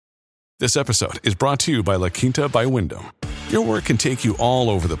This episode is brought to you by La Quinta by Wyndham. Your work can take you all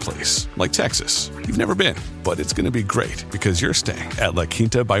over the place, like Texas. You've never been, but it's going to be great because you're staying at La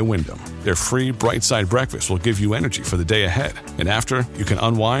Quinta by Wyndham. Their free Bright Side breakfast will give you energy for the day ahead. And after, you can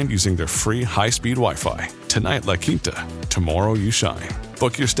unwind using their free high-speed Wi-Fi. Tonight, La Quinta. Tomorrow, you shine.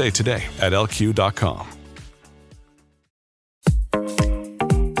 Book your stay today at lq.com.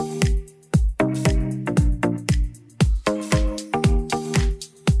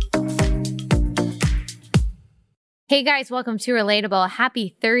 Hey guys, welcome to Relatable.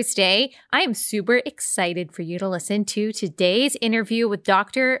 Happy Thursday. I am super excited for you to listen to today's interview with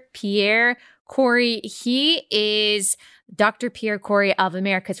Dr. Pierre Kory. He is Dr. Pierre Kory of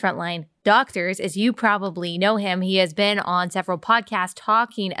America's Frontline Doctors. As you probably know him, he has been on several podcasts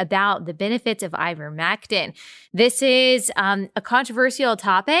talking about the benefits of ivermectin. This is a controversial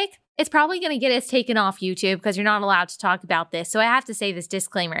topic. It's probably going to get us taken off YouTube because you're not allowed to talk about this. So I have to say this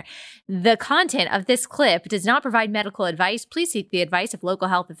disclaimer. The content of this clip does not provide medical advice. Please seek the advice of local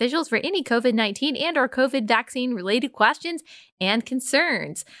health officials for any COVID-19 and or COVID vaccine related questions and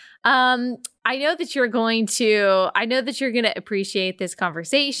concerns. I know that you're going to appreciate this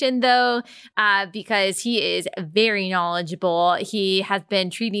conversation though, because he is very knowledgeable. He has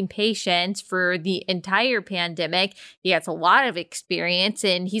been treating patients for the entire pandemic. He has a lot of experience,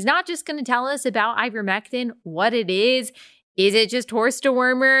 and he's not just going to tell us about ivermectin, what it is. Is it just horse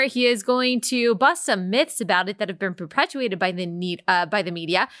dewormer? He is going to bust some myths about it that have been perpetuated by the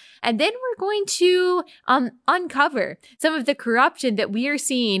media. And then we're going to uncover some of the corruption that we are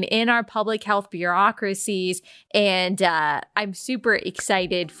seeing in our public health bureaucracies. And I'm super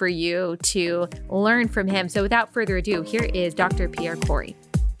excited for you to learn from him. So without further ado, here is Dr. Pierre Kory.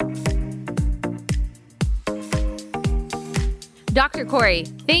 Dr. Kory,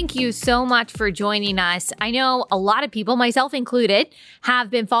 thank you so much for joining us. I know a lot of people, myself included, have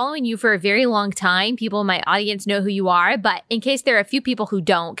been following you for a very long time. People in my audience know who you are, but in case there are a few people who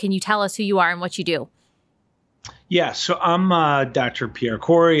don't, can you tell us who you are and what you do? Yeah, so I'm Dr. Pierre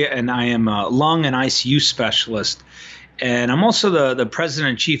Kory, and I am a lung and ICU specialist. And I'm also the president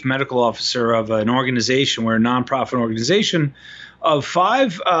and chief medical officer of an organization. We're a nonprofit organization of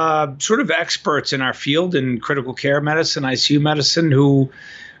 5 sort of experts in our field in critical care medicine, ICU medicine, who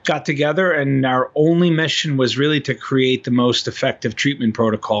got together, and our only mission was really to create the most effective treatment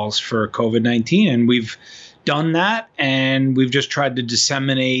protocols for COVID-19. And we've done that, and we've just tried to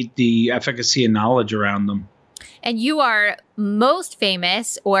disseminate the efficacy and knowledge around them. And you are most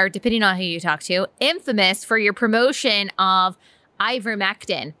famous, or depending on who you talk to, infamous for your promotion of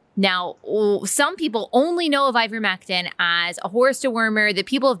ivermectin. Now, some people only know of ivermectin as a horse dewormer that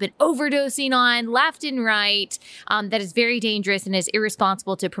people have been overdosing on left and right, that is very dangerous and is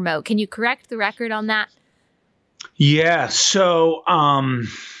irresponsible to promote. Can you correct the record on that? Yeah. So,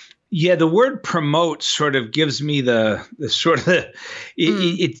 the word promote sort of gives me the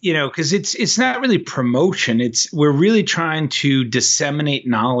because it's not really promotion. We're really trying to disseminate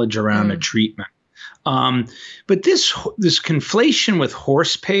knowledge around a treatment. But this conflation with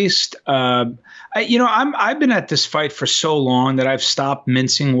horse paste, I've been at this fight for so long that I've stopped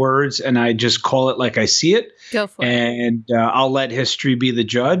mincing words and I just call it like I see it. Go for it. And I'll let history be the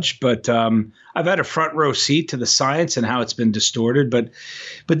judge. But I've had a front row seat to the science and how it's been distorted. But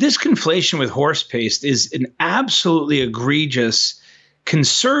this conflation with horse paste is an absolutely egregious,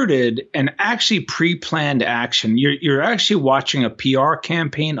 concerted, and actually pre-planned action. You're actually watching a PR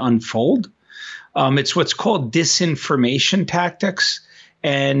campaign unfold. It's what's called disinformation tactics,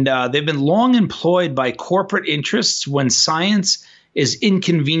 and they've been long employed by corporate interests when science is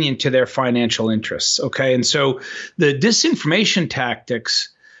inconvenient to their financial interests. Okay, and so the disinformation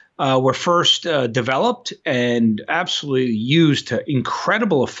tactics were first developed and absolutely used to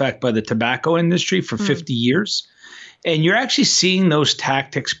incredible effect by the tobacco industry for 50 years. And you're actually seeing those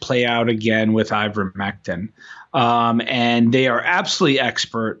tactics play out again with ivermectin. And they are absolutely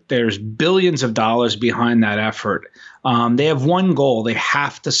expert. There's billions of dollars behind that effort. They have one goal. They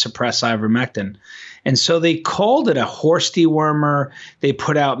have to suppress ivermectin. And so they called it a horse dewormer. They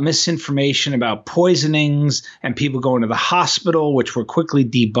put out misinformation about poisonings and people going to the hospital, which were quickly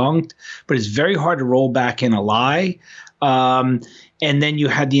debunked. But it's very hard to roll back in a lie. And then you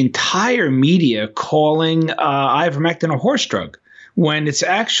had the entire media calling ivermectin a horse drug when it's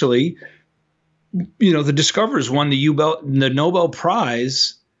actually, the discoverers won the Nobel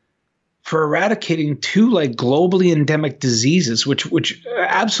Prize for eradicating 2 globally endemic diseases, which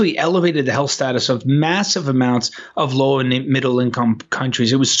absolutely elevated the health status of massive amounts of low and middle income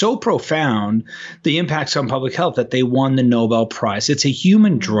countries. It was so profound, the impacts on public health, that they won the Nobel Prize. It's a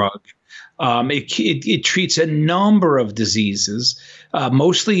human drug. It treats a number of diseases,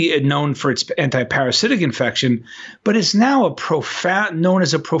 mostly known for its antiparasitic infection, but it's now known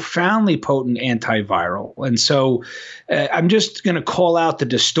as a profoundly potent antiviral. And so I'm just going to call out the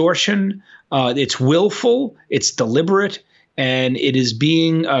distortion. It's willful, it's deliberate, and it is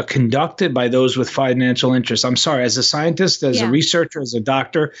being conducted by those with financial interests. I'm sorry, as a scientist, as a researcher, as a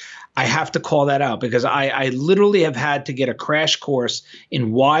doctor, I have to call that out because I literally have had to get a crash course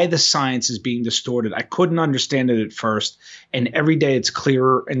in why the science is being distorted. I couldn't understand it at first, and every day it's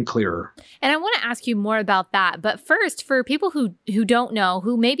clearer and clearer. And I want to ask you more about that. But first, for people who don't know,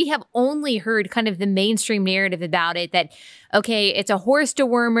 who maybe have only heard kind of the mainstream narrative about it, that, okay, it's a horse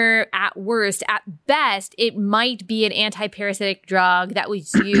dewormer at worst. At best, it might be an antiparasitic drug that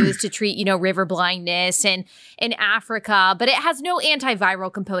was used to treat, river blindness and in Africa, but it has no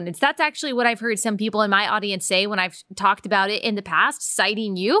antiviral components. That's actually what I've heard some people in my audience say when I've talked about it in the past,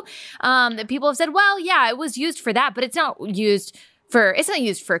 citing you. That people have said, well, yeah, it was used for that, but it's not used for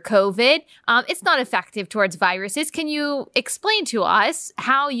COVID. It's not effective towards viruses. Can you explain to us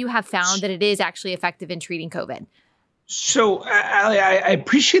how you have found that it is actually effective in treating COVID? So, Ali, I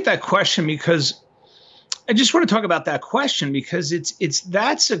appreciate that question because I just want to talk about that question because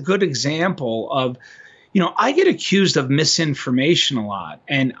that's a good example of, I get accused of misinformation a lot,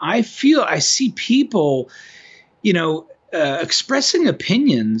 and I see people, expressing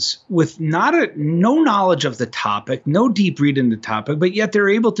opinions with no knowledge of the topic, no deep read in the topic, but yet they're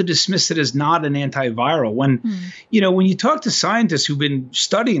able to dismiss it as not an antiviral. When you talk to scientists who've been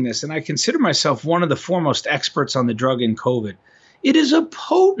studying this, and I consider myself one of the foremost experts on the drug in COVID, it is a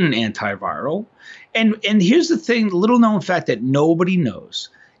potent antiviral. And here's the thing, the little known fact that nobody knows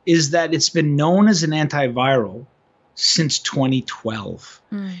is that it's been known as an antiviral since 2012.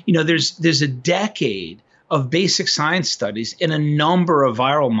 There's a decade of basic science studies in a number of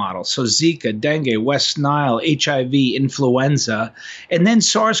viral models. So Zika, dengue, West Nile, HIV, influenza, and then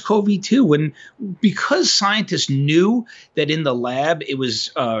SARS-CoV-2. Because scientists knew that in the lab it was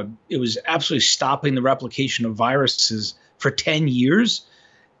absolutely stopping the replication of viruses for 10 years,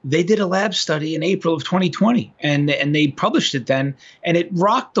 they did a lab study in April of 2020, and they published it then, and it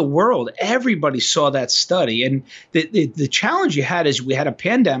rocked the world. Everybody saw that study. And the challenge you had is we had a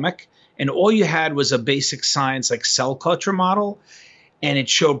pandemic, and all you had was a basic science like cell culture model, and it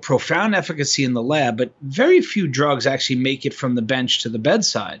showed profound efficacy in the lab, but very few drugs actually make it from the bench to the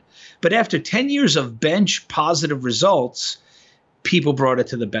bedside. But after 10 years of bench positive results, people brought it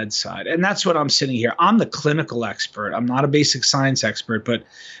to the bedside. And that's what I'm sitting here. I'm the clinical expert. I'm not a basic science expert, but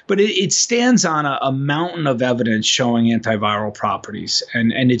it stands on a mountain of evidence showing antiviral properties.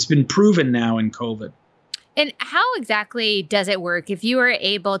 And it's been proven now in COVID. And how exactly does it work? If you are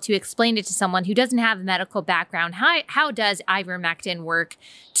able to explain it to someone who doesn't have a medical background, how does ivermectin work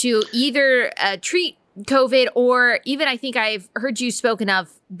to either treat COVID, or even, I think I've heard you spoken of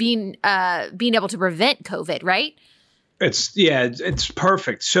being able to prevent COVID, right? It's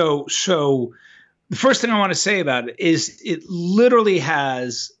perfect. So the first thing I want to say about it is it literally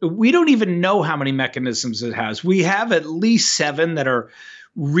has, we don't even know how many mechanisms it has. We have at least 7 that are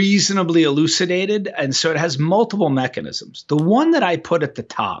reasonably elucidated. And so it has multiple mechanisms. The one that I put at the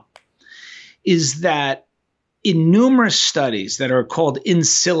top is that in numerous studies that are called in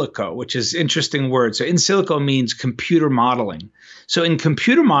silico, which is an interesting word. So in silico means computer modeling. So in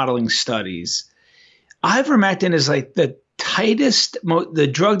computer modeling studies, ivermectin is like the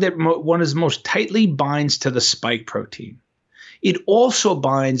drug that one is most tightly binds to the spike protein. It also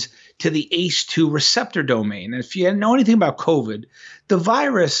binds to the ACE2 receptor domain. And if you know anything about COVID, the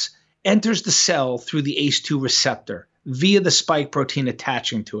virus enters the cell through the ACE2 receptor via the spike protein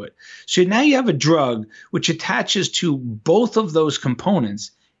attaching to it. So now you have a drug which attaches to both of those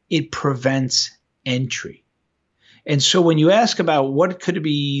components. It prevents entry. And so when you ask about what could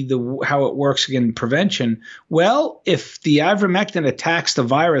be how it works in prevention, well, if the ivermectin attacks the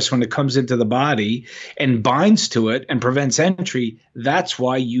virus when it comes into the body and binds to it and prevents entry, that's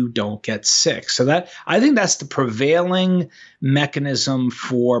why you don't get sick. So I think that's the prevailing mechanism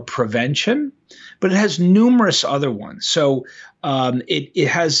for prevention, but it has numerous other ones. So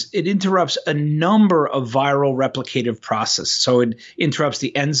it interrupts a number of viral replicative processes. So it interrupts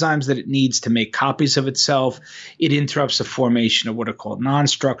the enzymes that it needs to make copies of itself. It interrupts the formation of what are called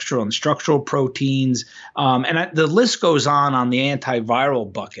non-structural and structural proteins. The list goes on the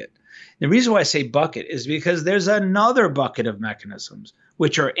antiviral bucket. The reason why I say bucket is because there's another bucket of mechanisms,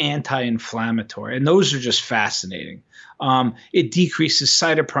 which are anti-inflammatory. And those are just fascinating. It decreases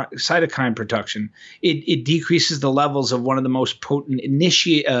cytokine production. It decreases the levels of one of the most potent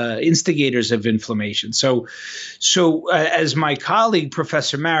instigators of inflammation. So as my colleague,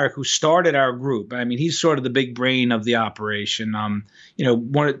 Professor Marek, who started our group, I mean, he's sort of the big brain of the operation.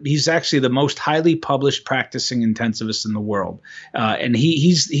 He's actually the most highly published practicing intensivist in the world. And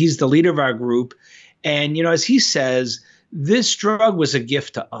he's the leader of our group. And, as he says, this drug was a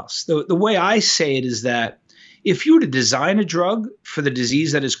gift to us. The way I say it is that if you were to design a drug for the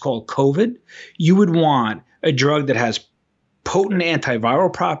disease that is called COVID, you would want a drug that has potent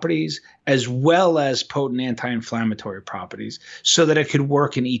antiviral properties as well as potent anti-inflammatory properties so that it could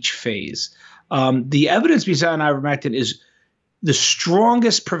work in each phase. The evidence behind ivermectin is the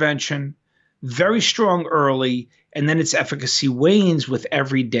strongest prevention, very strong early, and then its efficacy wanes with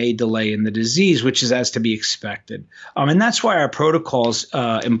every day delay in the disease, which is as to be expected. And that's why our protocols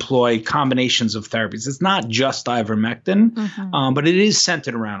employ combinations of therapies. It's not just ivermectin, but it is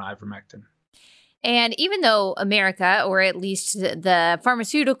centered around ivermectin. And even though America, or at least the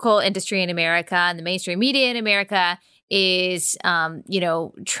pharmaceutical industry in America and the mainstream media in America is,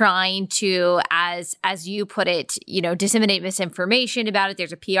 trying to, as you put it, disseminate misinformation about it.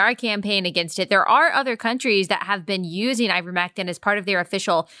 There's a PR campaign against it. There are other countries that have been using ivermectin as part of their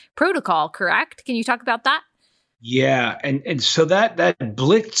official protocol, correct? Can you talk about that? Yeah. And so that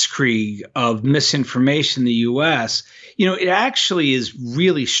blitzkrieg of misinformation in the U.S., it actually is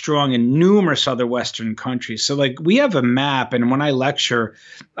really strong in numerous other Western countries. So we have a map, and when I lecture,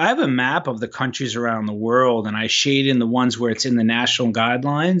 I have a map of the countries around the world, and I shade in the ones where it's in the national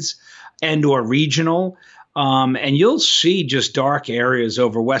guidelines and or regional. And you'll see just dark areas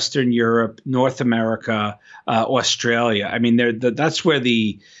over Western Europe, North America, Australia. I mean, that's where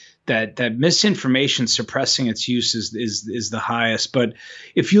that misinformation suppressing its use is the highest. But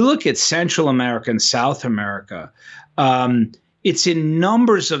if you look at Central America and South America, it's in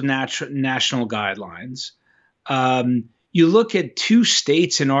numbers of national guidelines. You look at 2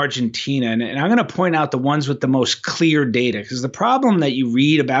 states in Argentina, and I'm going to point out the ones with the most clear data, because the problem that you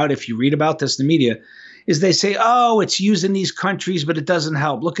read about, if you read about this in the media, is they say, oh, it's used in these countries, but it doesn't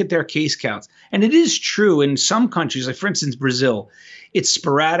help. Look at their case counts. And it is true in some countries, like for instance, Brazil. It's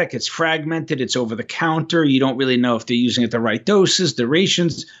sporadic, it's fragmented, it's over the counter. You don't really know if they're using it the right doses,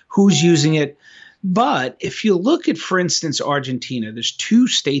 durations, who's using it. But if you look at, for instance, Argentina, there's 2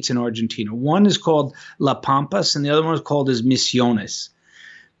 states in Argentina. One is called La Pampas, and the other one is called Misiones.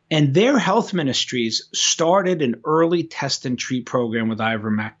 And their health ministries started an early test and treat program with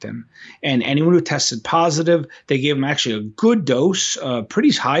ivermectin. And anyone who tested positive, they gave them actually a good dose, a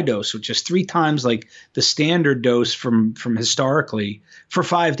pretty high dose, which is 3 times like the standard dose from historically, for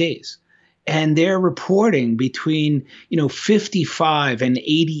 5 days. And they're reporting between 55 and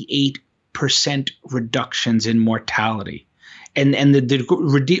 88% reductions in mortality. And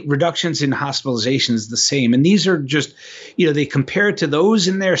the reductions in hospitalization is the same. And these are just, they compare it to those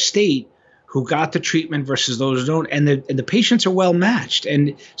in their state who got the treatment versus those who don't. And the patients are well matched.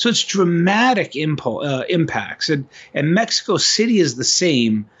 And so it's dramatic impacts. And Mexico City is the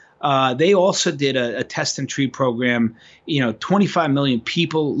same. They also did a test and treat program. 25 million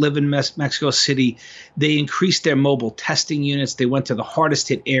people live in Mexico City. They increased their mobile testing units. They went to the hardest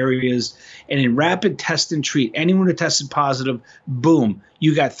hit areas. And in rapid test and treat, anyone who tested positive, boom,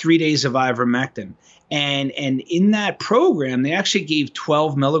 you got 3 days of ivermectin. And in that program, they actually gave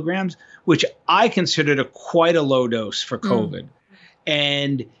 12 milligrams, which I considered quite a low dose for COVID.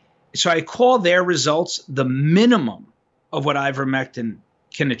 And so I call their results the minimum of what ivermectin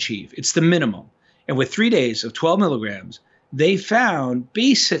can achieve. It's the minimum. And with 3 days of 12 milligrams, they found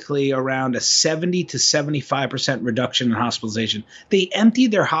basically around a 70 to 75% reduction in hospitalization. They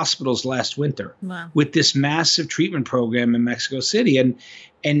emptied their hospitals last winter with this massive treatment program in Mexico City. And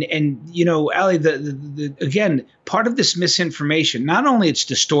Ali, again, part of this misinformation, not only it's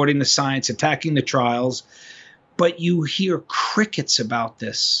distorting the science, attacking the trials, but you hear crickets about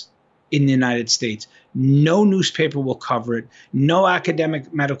this in the United States. No newspaper will cover it. No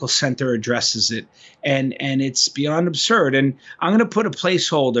academic medical center addresses it. And it's beyond absurd. And I'm going to put a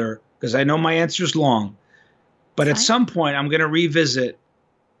placeholder because I know my answer is long. But at some point, I'm going to revisit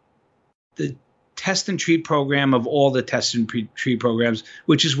the test and treat program of all the test and treat programs,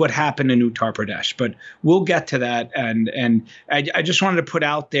 which is what happened in Uttar Pradesh. But we'll get to that. And I just wanted to put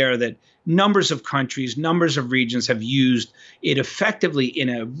out there that numbers of countries, numbers of regions have used it effectively in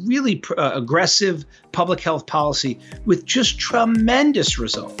a really aggressive public health policy with just tremendous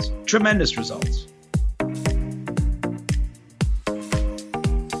results. Tremendous results.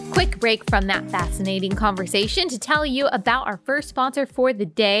 Quick break from that fascinating conversation to tell you about our first sponsor for the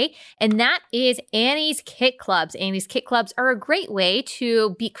day, and that is Annie's Kit Clubs. Annie's Kit Clubs are a great way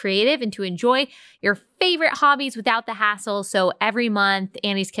to be creative and to enjoy your favorite hobbies without the hassle. So every month,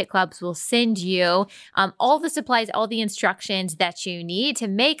 Annie's Kit Clubs will send you all the supplies, all the instructions that you need to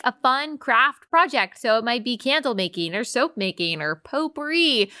make a fun craft project. So it might be candle making or soap making or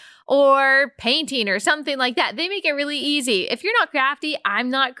potpourri or painting or something like that. They make it really easy. If you're not crafty, I'm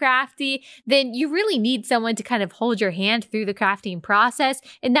not crafty, then you really need someone to kind of hold your hand through the crafting process.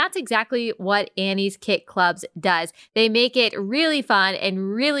 And that's exactly what Annie's Kit Clubs does. They make it really fun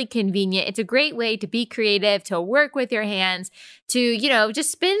and really convenient. It's a great way to be creative, to work with your hands, to,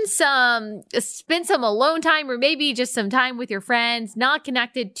 just spend some alone time or maybe just some time with your friends, not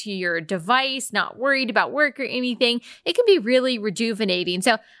connected to your device, not worried about work or anything. It can be really rejuvenating.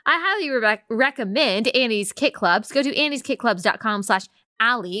 So I highly recommend Annie's Kit Clubs. Go to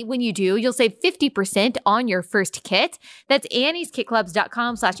annieskitclubs.com/Allie. When you do, you'll save 50% on your first kit. That's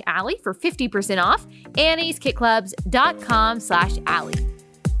annieskitclubs.com/Allie for 50% off. annieskitclubs.com/Allie.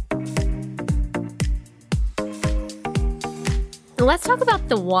 Let's talk about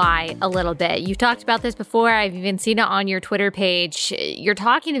the why a little bit. You've talked about this before. I've even seen it on your Twitter page. You're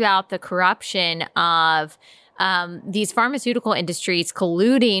talking about the corruption of these pharmaceutical industries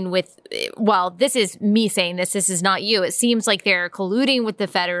colluding with, well, this is me saying this is not you. It seems like they're colluding with the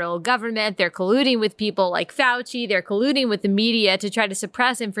federal government. They're colluding with people like Fauci. They're colluding with the media to try to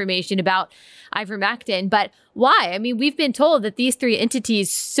suppress information about ivermectin. But why? I mean, we've been told that these three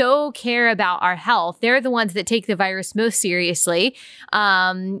entities so care about our health. They're the ones that take the virus most seriously.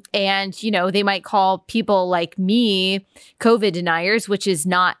 And, they might call people like me COVID deniers, which is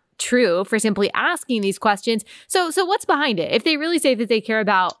not true, for simply asking these questions. So what's behind it? If they really say that they care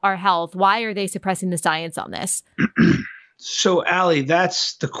about our health, why are they suppressing the science on this? So, Allie,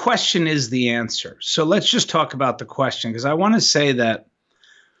 the question is the answer. So let's just talk about the question, because I want to say that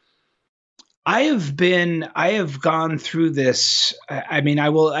I have gone through this.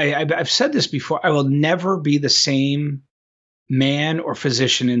 I've said this before. I will never be the same man or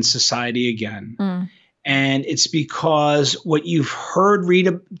physician in society again. And it's because what you've heard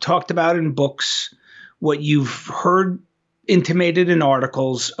talked about in books, what you've heard intimated in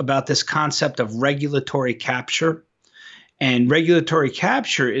articles about this concept of regulatory capture. And regulatory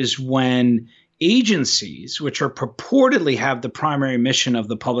capture is when agencies, which are purportedly have the primary mission of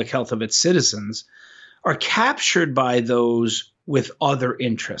the public health of its citizens, are captured by those with other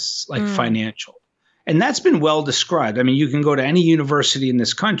interests, like financial. And that's been well described. I mean, you can go to any university in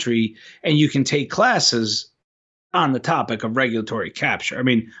this country and you can take classes on the topic of regulatory capture. I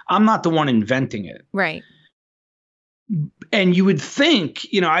mean, I'm not the one inventing it. Right. And you would think,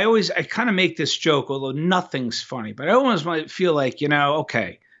 I kind of make this joke, although nothing's funny, but I always might feel like,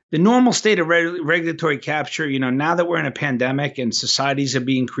 okay, the normal state of regulatory capture, now that we're in a pandemic and societies are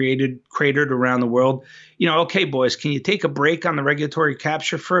being cratered around the world, okay, boys, can you take a break on the regulatory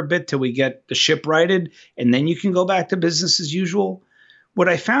capture for a bit till we get the ship righted and then you can go back to business as usual? What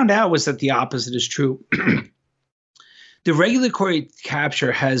I found out was that the opposite is true. The regulatory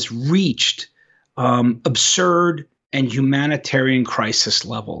capture has reached absurd and humanitarian crisis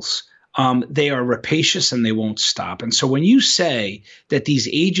levels. They are rapacious and they won't stop. And so when you say that these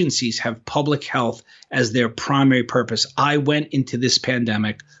agencies have public health as their primary purpose, I went into this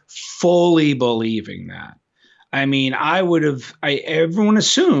pandemic fully believing that. I mean, everyone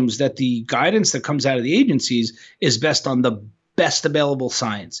assumes that the guidance that comes out of the agencies is based on the best available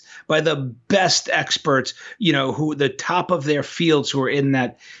science by the best experts, who the top of their fields who are in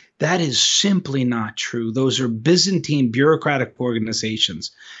that. That is simply not true. Those are Byzantine bureaucratic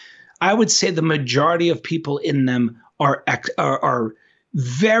organizations. I would say the majority of people in them are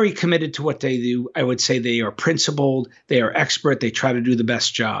very committed to what they do. I would say they are principled, they are expert, they try to do the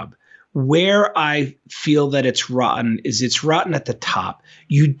best job. Where I feel that it's rotten at the top.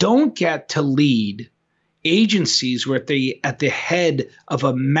 You don't get to lead agencies where at the head of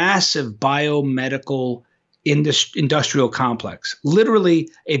a massive biomedical industrial complex, literally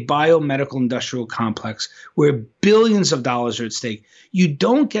a biomedical industrial complex where billions of dollars are at stake. You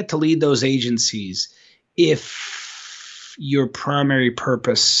don't get to lead those agencies if your primary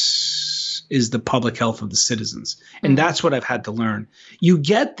purpose is the public health of the citizens. And that's what I've had to learn. You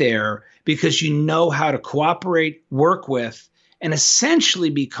get there because you know how to cooperate, work with, and essentially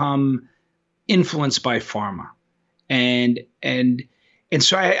become influenced by pharma. And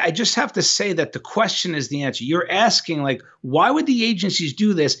so I just have to say that the question is the answer. You're asking, why would the agencies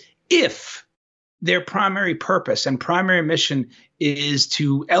do this if their primary purpose and primary mission is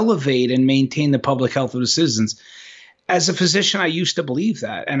to elevate and maintain the public health of the citizens? as a physician, I used to believe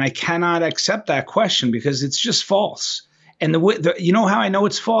that, and I cannot accept that question because it's just false. And you know how I know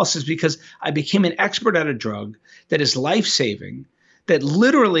it's false is because I became an expert at a drug that is life-saving, that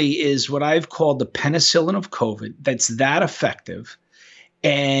literally is what I've called the penicillin of COVID, that's that effective.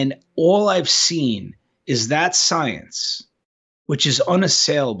 And all I've seen is that science, which is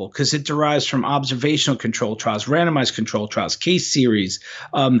unassailable because it derives from observational control trials, randomized control trials, case series,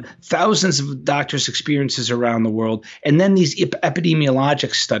 thousands of doctors' experiences around the world, and then these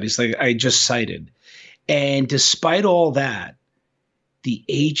epidemiologic studies like I just cited. And despite all that, the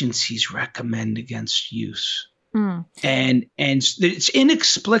agencies recommend against use. And it's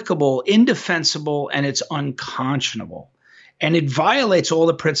inexplicable, indefensible, and it's unconscionable. And it violates all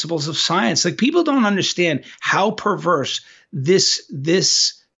the principles of science. Like, people don't understand how perverse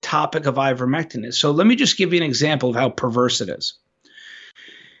this topic of ivermectin is. So let me just give you an example of how perverse it is.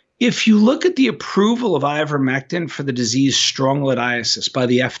 If you look at the approval of ivermectin for the disease strong litiasis by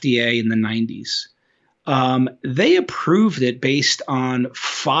the FDA in the 90s, they approved it based on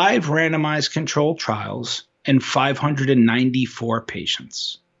 5 randomized controlled trials and 594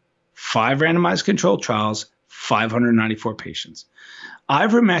 patients. 5 randomized controlled trials, 594 patients.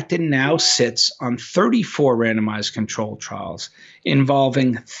 Ivermectin now sits on 34 randomized controlled trials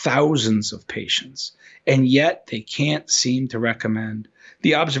involving thousands of patients, and yet they can't seem to recommend.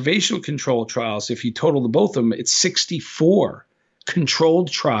 The observational control trials, if you total the both of them, it's 64 controlled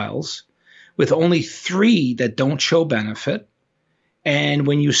trials with only 3 that don't show benefit. And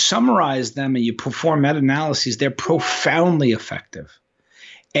when you summarize them and you perform meta-analyses, they're profoundly effective.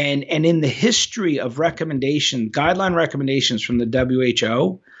 And in the history of guideline recommendations from the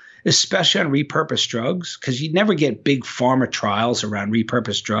WHO, especially on repurposed drugs, because you never get big pharma trials around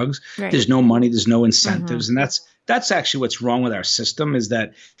repurposed drugs. Right. There's no money, there's no incentives. And that's actually what's wrong with our system, is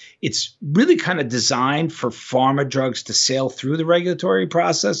that it's really kind of designed for pharma drugs to sail through the regulatory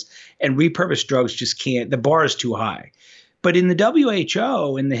process, and repurposed drugs just can't. The bar is too high. But in the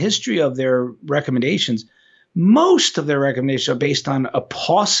WHO, in the history of their recommendations, most of their recommendations are based on a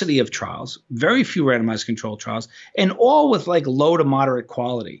paucity of trials, very few randomized controlled trials, and all with like low to moderate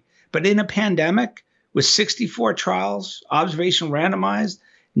quality. But in a pandemic with 64 trials, observational randomized,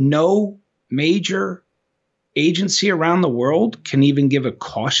 no major agency around the world can even give a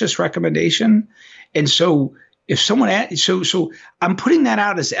cautious recommendation. And so if someone, so I'm putting that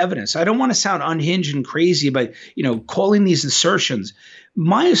out as evidence. I don't want to sound unhinged and crazy by, calling these assertions.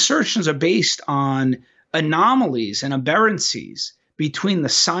 My assertions are based on anomalies and aberrancies between the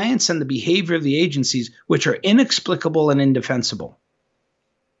science and the behavior of the agencies, which are inexplicable and indefensible.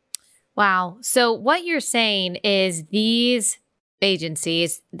 Wow. So what you're saying is these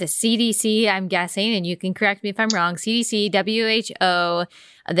agencies, the CDC, I'm guessing, and you can correct me if I'm wrong, CDC, WHO,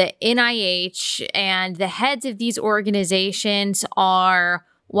 the NIH, and the heads of these organizations are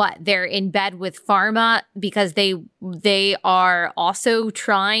what? They're in bed with pharma because they are also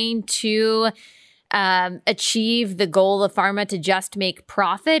trying to achieve the goal of pharma to just make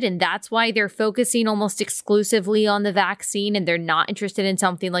profit. And that's why they're focusing almost exclusively on the vaccine, and they're not interested in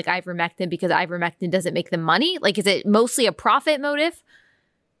something like ivermectin because ivermectin doesn't make them money. Like, is it mostly a profit motive?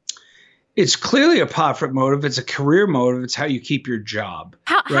 It's clearly a profit motive. It's a career motive. It's how you keep your job.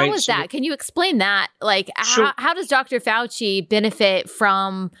 How is that? Can you explain that? Like, how does Dr. Fauci benefit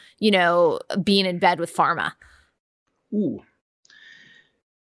from, being in bed with pharma? Ooh.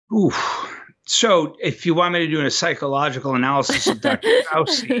 So if you want me to do a psychological analysis of Dr.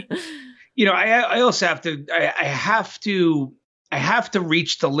 Fauci, I also have to, I have to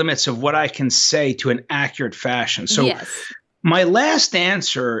reach the limits of what I can say to an accurate fashion. So yes. My last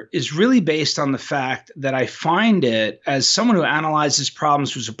answer is really based on the fact that I find it, as someone who analyzes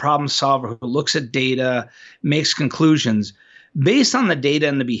problems, who's a problem solver, who looks at data, makes conclusions, based on the data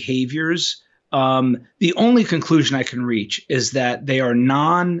and the behaviors. The only conclusion I can reach is that they are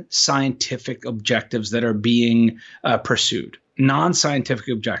non-scientific objectives that are being pursued. Non-scientific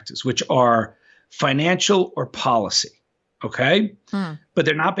objectives, which are financial or policy, okay? But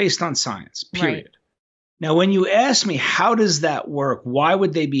they're not based on science, period. Right. Now, when you ask me, how does that work? Why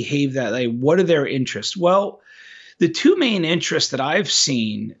would they behave that way? What are their interests? Well, the two main interests that I've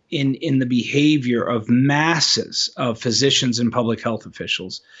seen in the behavior of masses of physicians and public health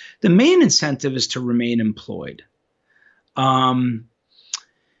officials, the main incentive is to remain employed.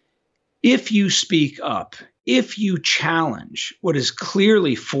 If you speak up, if you challenge what is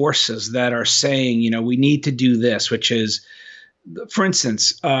clearly forces that are saying, we need to do this, which is, for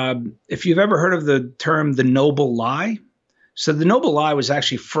instance, if you've ever heard of the term the noble lie. So the noble lie was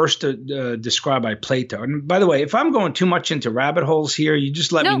actually first described by Plato. And by the way, if I'm going too much into rabbit holes here, you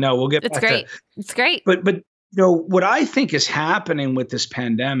just let me know. We'll get back to it. It's great. But What I think is happening with this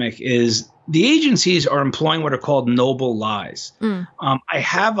pandemic is the agencies are employing what are called noble lies. I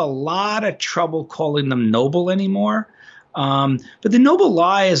have a lot of trouble calling them noble anymore. But the noble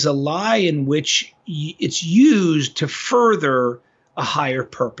lie is a lie in which it's used to further a higher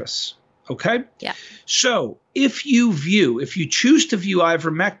purpose. Okay? Yeah. So if you choose to view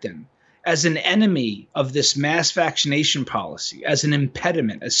ivermectin as an enemy of this mass vaccination policy, as an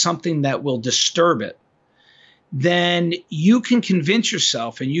impediment, as something that will disturb it, then you can convince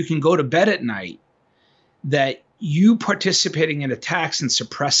yourself and you can go to bed at night that you participating in attacks and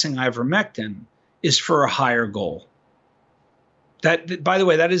suppressing ivermectin is for a higher goal. That, by the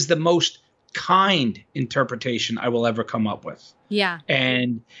way, that is the most kind interpretation I will ever come up with. Yeah.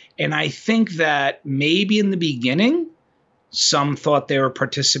 And I think that maybe in the beginning, some thought they were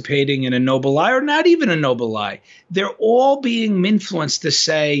participating in a noble lie, or not even a noble lie. They're all being influenced to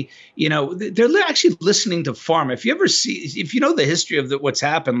say, they're actually listening to pharma. If you know the history of what's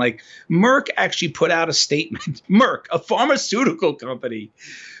happened, like Merck actually put out a statement. Merck, a pharmaceutical company,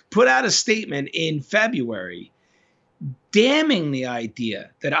 put out a statement in February damning the idea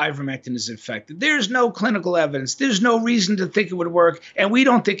that ivermectin is effective. There's no clinical evidence. There's no reason to think it would work. And we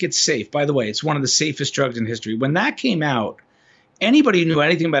don't think it's safe. By the way, it's one of the safest drugs in history. When that came out, anybody who knew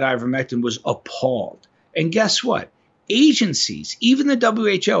anything about ivermectin was appalled. And guess what? Agencies, even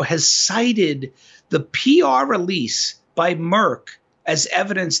the WHO, has cited the PR release by Merck as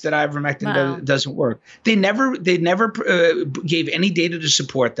evidence that ivermectin doesn't work. They never gave any data to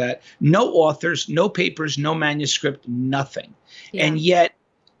support that. No authors, no papers, no manuscript, nothing. Yeah. And yet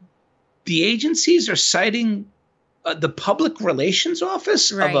the agencies are citing the public relations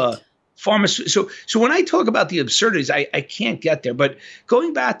office of a pharmaceutical. So when I talk about the absurdities, I can't get there. But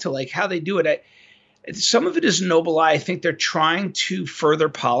going back to like how they do it, some of it is noble lie. I think they're trying to further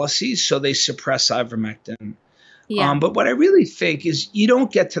policies, so they suppress ivermectin. Yeah. But what I really think is you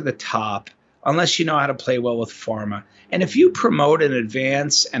don't get to the top unless you know how to play well with pharma. And if you promote and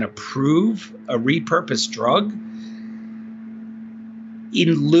advance and approve a repurposed drug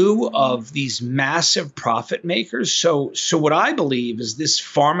in lieu of these massive profit makers, so what I believe is this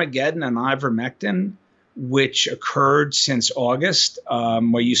Pharmageddon and ivermectin, which occurred since August,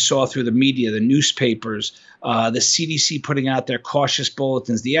 where you saw through the media, the newspapers, the CDC putting out their cautious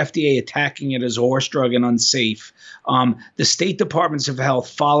bulletins, the FDA attacking it as a horse drug and unsafe, the state departments of health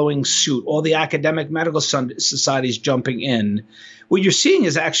following suit, all the academic medical societies jumping in. What you're seeing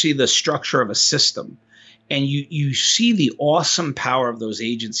is actually the structure of a system. And you see the awesome power of those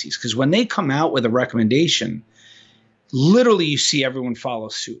agencies, because when they come out with a recommendation, literally you see everyone follow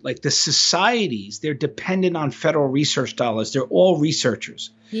suit. Like the societies, they're dependent on federal research dollars. They're all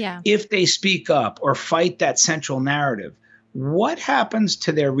researchers. Yeah. If they speak up or fight that central narrative, what happens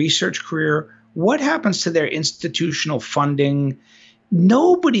to their research career? What happens to their institutional funding?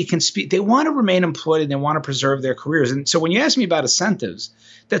 Nobody can speak. They want to remain employed and they want to preserve their careers. And so when you ask me about incentives,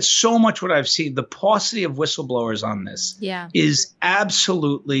 that's so much what I've seen. The paucity of whistleblowers on this is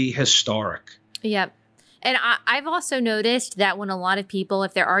absolutely historic. Yep. And I've also noticed that when a lot of people,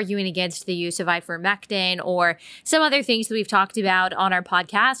 if they're arguing against the use of ivermectin or some other things that we've talked about on our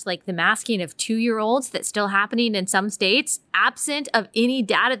podcast, like the masking of 2-year-olds that's still happening in some states, absent of any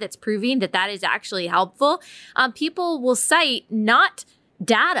data that's proving that that is actually helpful, people will cite not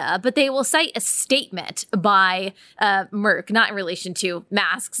data, but they will cite a statement by Merck, not in relation to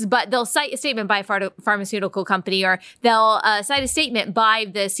masks, but they'll cite a statement by a pharmaceutical company, or they'll cite a statement by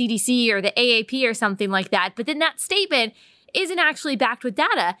the CDC or the AAP or something like that. But then that statement isn't actually backed with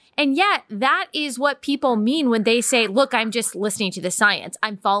data. And yet that is what people mean when they say, look, I'm just listening to the science.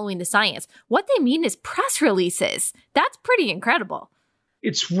 I'm following the science. What they mean is press releases. That's pretty incredible.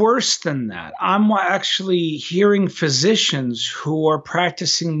 It's worse than that. I'm actually hearing physicians who are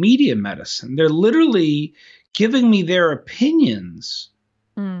practicing media medicine. They're literally giving me their opinions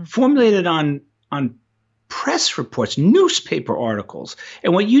formulated on press reports, newspaper articles.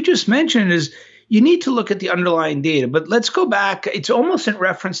 And what you just mentioned is you need to look at the underlying data. But let's go back. It's almost in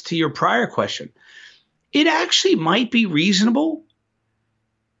reference to your prior question. It actually might be reasonable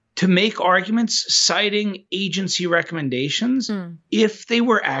to make arguments citing agency recommendations if they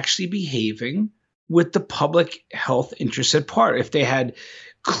were actually behaving with the public health interest at heart. If they had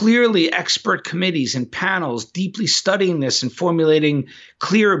clearly expert committees and panels deeply studying this and formulating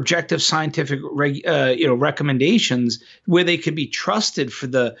clear, objective scientific recommendations where they could be trusted for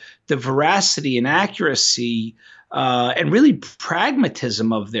the veracity and accuracy and really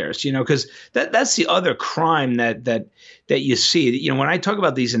pragmatism of theirs, because that's the other crime that you see. When I talk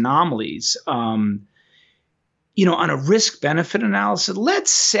about these anomalies, on a risk benefit analysis,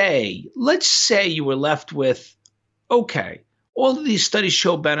 let's say you were left with, okay, all of these studies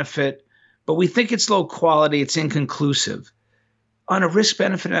show benefit, but we think it's low quality, it's inconclusive. On a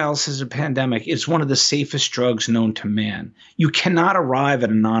risk-benefit analysis of pandemic, it's one of the safest drugs known to man. You cannot arrive at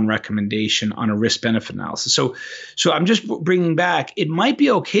a non-recommendation on a risk-benefit analysis. So I'm just bringing back, it might be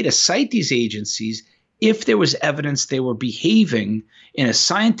okay to cite these agencies if there was evidence they were behaving in a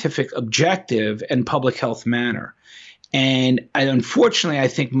scientific, objective, and public health manner. And unfortunately, I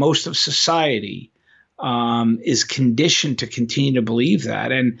think most of society is conditioned to continue to believe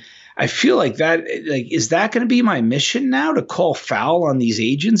that. And I feel like that, is that going to be my mission now, to call foul on these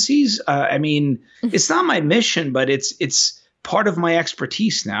agencies? It's not my mission, but it's part of my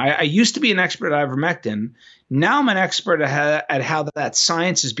expertise now. I used to be an expert at ivermectin. Now I'm an expert at how that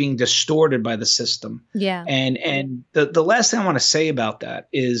science is being distorted by the system. Yeah. And the last thing I want to say about that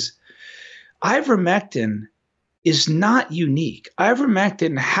is ivermectin is not unique.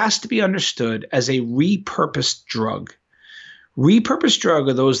 Ivermectin has to be understood as a repurposed drug. Repurposed drug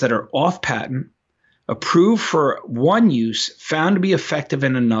are those that are off patent, approved for one use, found to be effective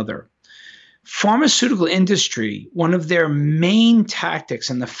in another. Pharmaceutical industry, one of their main tactics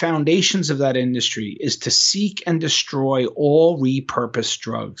and the foundations of that industry is to seek and destroy all repurposed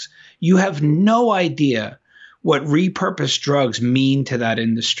drugs. You have no idea what repurposed drugs mean to that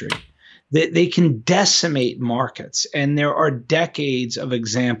industry. They can decimate markets, and there are decades of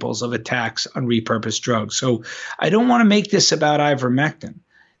examples of attacks on repurposed drugs. So I don't want to make this about ivermectin.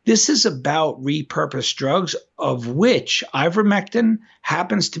 This is about repurposed drugs, of which ivermectin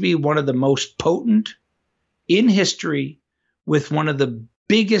happens to be one of the most potent in history, with one of the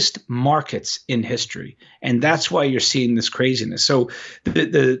biggest markets in history. And that's why you're seeing this craziness. So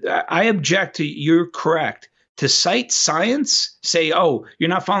I object to, you're correct, to cite science, say, oh, you're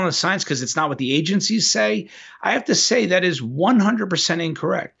not following the science because it's not what the agencies say. I have to say that is 100%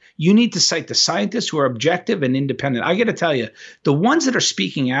 incorrect. You need to cite the scientists who are objective and independent. I got to tell you, the ones that are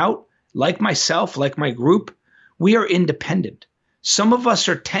speaking out, like myself, like my group, we are independent. Some of us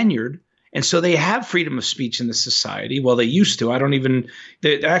are tenured, and so they have freedom of speech in the society. Well, they used to.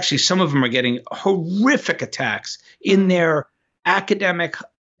 Actually, some of them are getting horrific attacks in their academic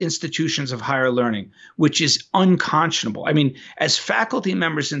institutions of higher learning, which is unconscionable. I mean, as faculty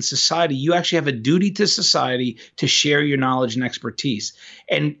members in society, you actually have a duty to society to share your knowledge and expertise.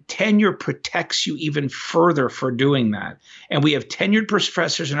 And tenure protects you even further for doing that. And we have tenured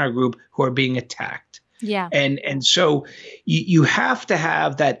professors in our group who are being attacked. Yeah. And so you have to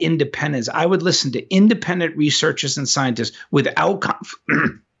have that independence. I would listen to independent researchers and scientists without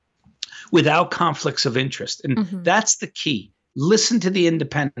conflicts of interest. And that's the key. Listen to the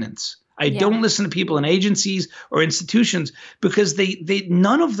independents. I don't listen to people in agencies or institutions, because they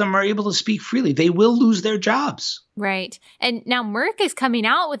none of them are able to speak freely. They will lose their jobs. Right. And now Merck is coming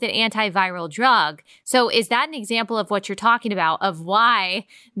out with an antiviral drug. So is that an example of what you're talking about, of why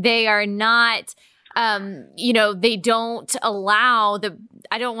they are not they don't allow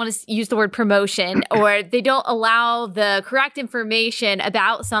I don't want to use the word promotion, or they don't allow the correct information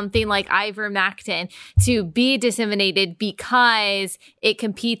about something like ivermectin to be disseminated because it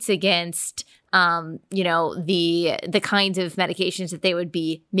competes against, the kinds of medications that they would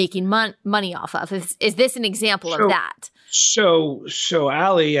be making money off of. Is this an example of that? So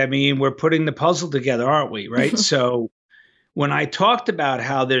Allie, I mean, we're putting the puzzle together, aren't we? Right. So when I talked about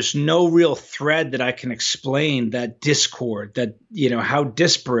how there's no real thread that I can explain that discord, that, how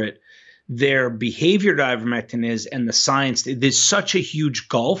disparate their behavior to ivermectin is and the science, there's such a huge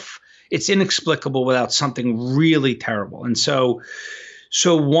gulf. It's inexplicable without something really terrible. And so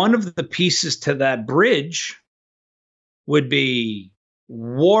one of the pieces to that bridge would be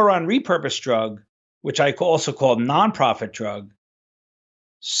war on repurposed drug, which I also call nonprofit drug,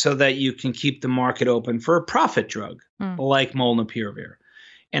 so that you can keep the market open for a profit drug like molnupiravir.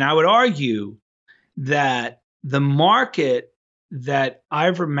 And I would argue that the market that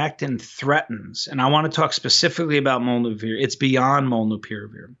ivermectin threatens, and I want to talk specifically about molnupiravir, it's beyond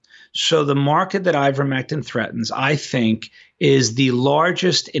molnupiravir. So the market that ivermectin threatens, I think, is the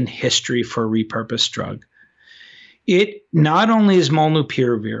largest in history for a repurposed drug. It not only is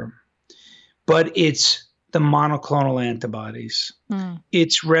molnupiravir, but it's the monoclonal antibodies.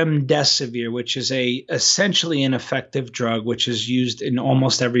 It's remdesivir, which is a essentially ineffective drug, which is used in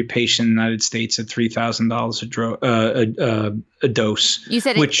almost every patient in the United States at $3,000 a dose. You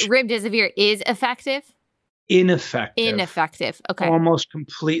said remdesivir is effective? Ineffective. Okay. Almost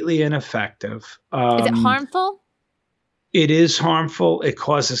completely ineffective. Is it harmful? It is harmful. It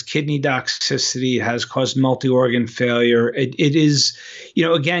causes kidney toxicity. It has caused multi-organ failure. It is,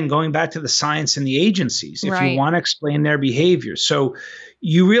 again, going back to the science and the agencies, if you want to explain their behavior. So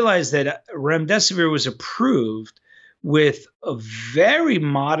you realize that remdesivir was approved with a very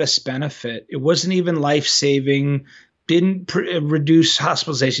modest benefit. It wasn't even life-saving, didn't reduce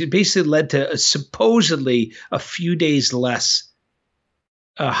hospitalization. It basically led to supposedly a few days less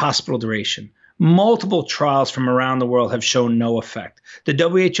hospital duration. Multiple trials from around the world have shown no effect. The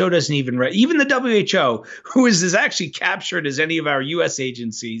WHO doesn't even, even the WHO, who is as actually captured as any of our US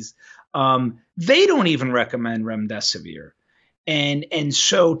agencies, they don't even recommend remdesivir. And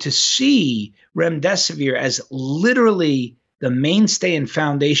so to see remdesivir as literally the mainstay and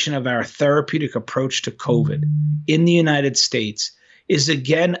foundation of our therapeutic approach to COVID in the United States is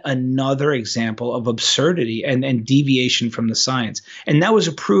again another example of absurdity and deviation from the science. And that was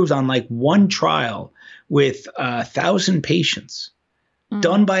approved on like one trial with 1,000 patients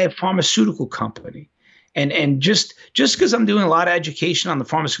done by a pharmaceutical company. And just because I'm doing a lot of education on the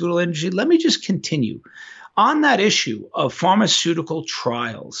pharmaceutical industry, let me just continue. On that issue of pharmaceutical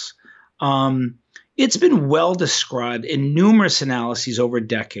trials, it's been well described in numerous analyses over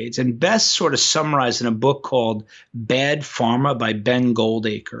decades and best sort of summarized in a book called Bad Pharma by Ben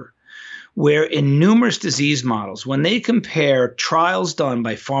Goldacre, where in numerous disease models, when they compare trials done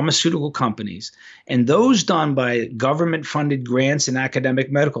by pharmaceutical companies and those done by government-funded grants and academic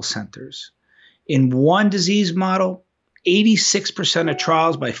medical centers, in one disease model, 86% of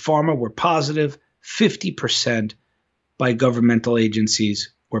trials by pharma were positive, 50% by governmental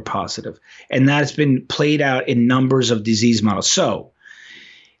agencies were positive. And that has been played out in numbers of disease models. So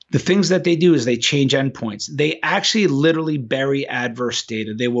the things that they do is they change endpoints. They actually literally bury adverse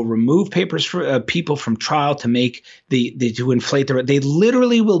data. They will remove papers for people from trial to make to inflate the. They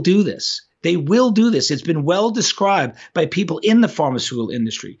literally will do this. They will do this. It's been well described by people in the pharmaceutical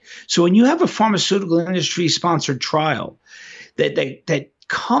industry. So when you have a pharmaceutical industry sponsored trial that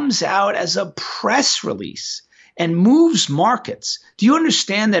comes out as a press release and moves markets. Do you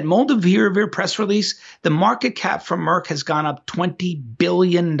understand that molnupiravir press release, the market cap for Merck has gone up $20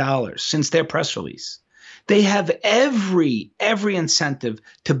 billion since their press release. They have every incentive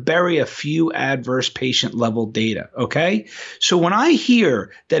to bury a few adverse patient level data, okay? So when I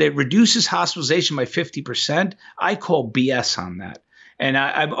hear that it reduces hospitalization by 50%, I call BS on that. And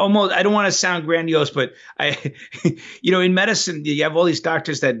I don't want to sound grandiose, but in medicine, you have all these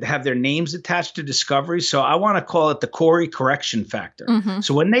doctors that have their names attached to discoveries. So I want to call it the Corey correction factor. Mm-hmm.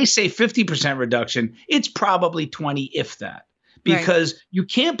 So when they say 50% reduction, it's probably 20, if that, because you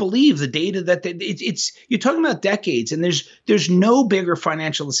can't believe the data that you're talking about decades. And there's no bigger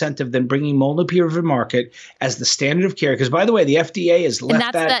financial incentive than bringing molnupiravir to market as the standard of care. Because by the way, the FDA has left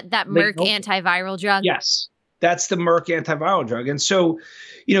and that's that Merck antiviral drug. Yes. That's the Merck antiviral drug. And so,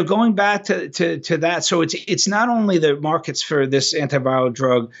 going back to that, so it's not only the markets for this antiviral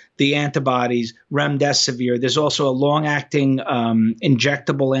drug, the antibodies, remdesivir. There's also a long-acting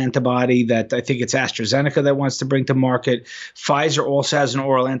injectable antibody that I think it's AstraZeneca that wants to bring to market. Pfizer also has an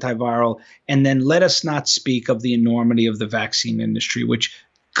oral antiviral. And then let us not speak of the enormity of the vaccine industry, which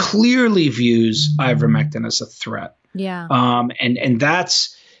clearly views ivermectin as a threat. Yeah. And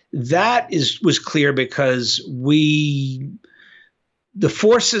that was clear because the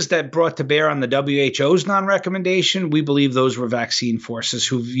forces that brought to bear on the WHO's non-recommendation, we believe those were vaccine forces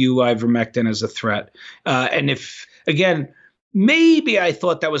who view ivermectin as a threat. And if, again, maybe I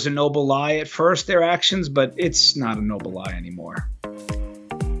thought that was a noble lie at first, their actions, but it's not a noble lie anymore.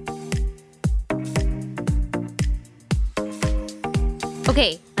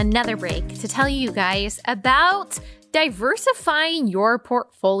 Okay, another break to tell you guys about diversifying your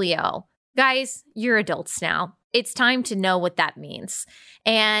portfolio. Guys, you're adults now. It's time to know what that means.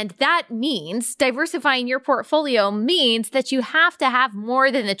 And that means diversifying your portfolio means that you have to have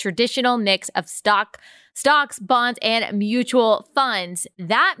more than the traditional mix of stocks, bonds, and mutual funds.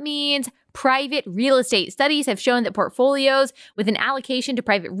 That means private real estate. Studies have shown that portfolios with an allocation to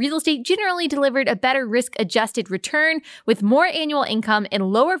private real estate generally delivered a better risk-adjusted return with more annual income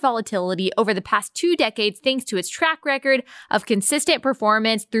and lower volatility over the past 2 decades thanks to its track record of consistent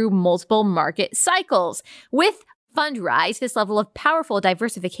performance through multiple market cycles. With Fundrise, this level of powerful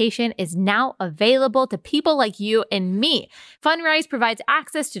diversification is now available to people like you and me. Fundrise provides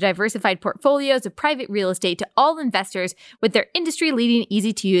access to diversified portfolios of private real estate to all investors with their industry-leading,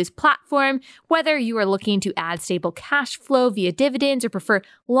 easy-to-use platform. Whether you are looking to add stable cash flow via dividends or prefer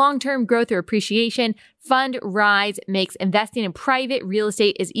long-term growth or appreciation, Fundrise makes investing in private real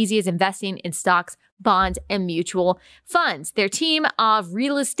estate as easy as investing in stocks, bonds, and mutual funds. Their team of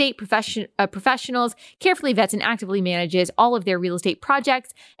real estate professionals carefully vets and actively manages all of their real estate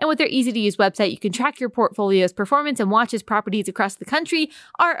projects. And with their easy-to-use website, you can track your portfolio's performance and watch as properties across the country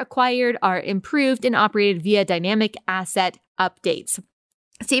are acquired, are improved, and operated via dynamic asset updates.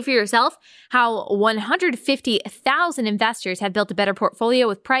 See for yourself how 150,000 investors have built a better portfolio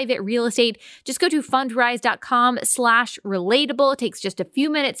with private real estate. Just go to fundrise.com/relatable. It takes just a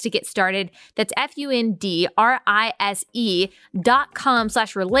few minutes to get started. That's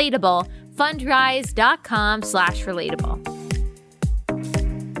fundrise.com/relatable. Fundrise.com/relatable.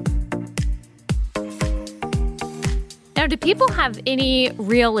 Now, do people have any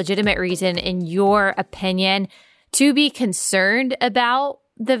real legitimate reason, in your opinion, to be concerned about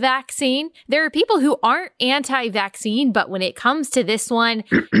the vaccine? There are people who aren't anti-vaccine, but when it comes to this one,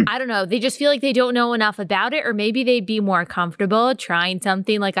 I don't know, they just feel like they don't know enough about it, or maybe they'd be more comfortable trying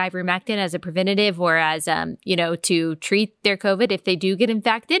something like ivermectin as a preventative or as, to treat their COVID if they do get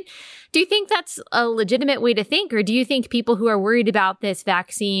infected. Do you think that's a legitimate way to think, or do you think people who are worried about this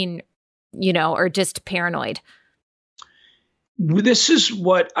vaccine, are just paranoid? This is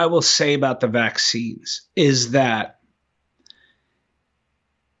what I will say about the vaccines, is that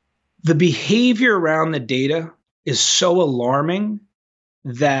the behavior around the data is so alarming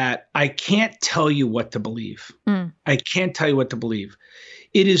that I can't tell you what to believe. I can't tell you what to believe.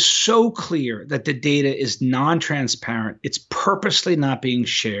 It is so clear that the data is non-transparent. It's purposely not being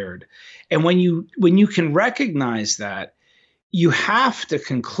shared. And when you can recognize that, you have to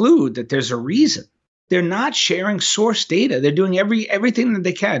conclude that there's a reason. They're not sharing source data. They're doing everything that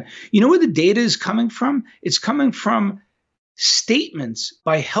they can. You know where the data is coming from? It's coming from statements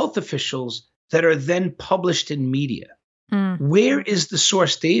by health officials that are then published in media. Where is the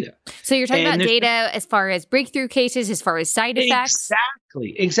source data? So you're talking about data as far as breakthrough cases, as far as side effects?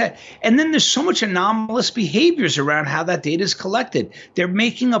 Exactly. And then there's so much anomalous behaviors around how that data is collected. They're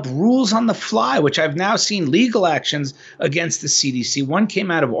making up rules on the fly, which I've now seen legal actions against the CDC. One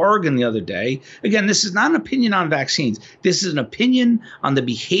came out of Oregon the other day. Again, this is not an opinion on vaccines. This is an opinion on the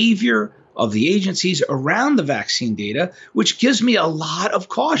behavior of the agencies around the vaccine data, which gives me a lot of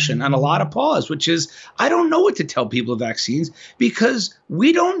caution and a lot of pause, which is I don't know what to tell people of vaccines because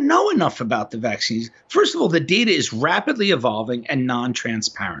we don't know enough about the vaccines. First of all, the data is rapidly evolving and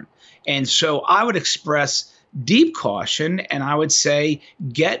non-transparent. And so I would express deep caution, and I would say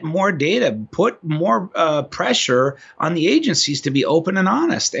get more data, put more pressure on the agencies to be open and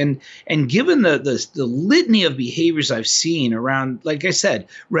honest. And given the litany of behaviors I've seen around, like I said,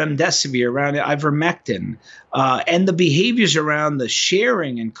 remdesivir, around ivermectin, and the behaviors around the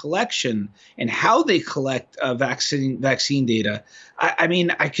sharing and collection and how they collect vaccine data, I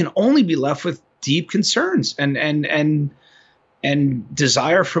mean, I can only be left with deep concerns and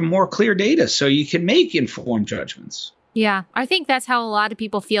desire for more clear data so you can make informed judgments. Yeah, I think that's how a lot of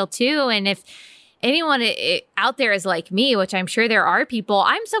people feel too. And if anyone out there is like me, which I'm sure there are people,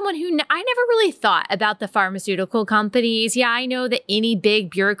 I'm someone who I never really thought about the pharmaceutical companies. Yeah, I know that any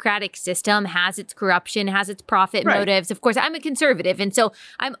big bureaucratic system has its corruption, has its profit motives. Of course, I'm a conservative, and so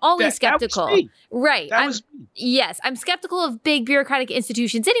I'm always skeptical. Yes, I'm skeptical of big bureaucratic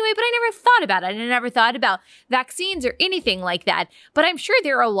institutions anyway, but I never thought about it. I never thought about vaccines or anything like that. But I'm sure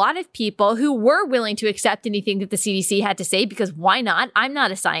there are a lot of people who were willing to accept anything that the CDC had to say, because why not? I'm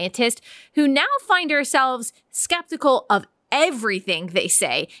not a scientist, who now find ourselves skeptical of everything they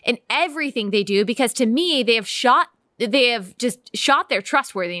say and everything they do, because to me, they have just shot their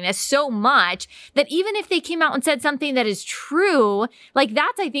trustworthiness so much that even if they came out and said something that is true, like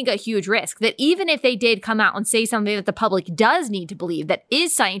that's, I think, a huge risk. That even if they did come out and say something that the public does need to believe that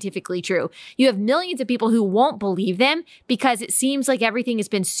is scientifically true, you have millions of people who won't believe them because it seems like everything has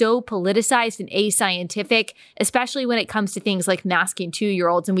been so politicized and ascientific, especially when it comes to things like masking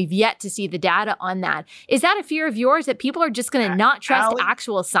 2-year-olds. And we've yet to see the data on that. Is that a fear of yours, that people are just going to not trust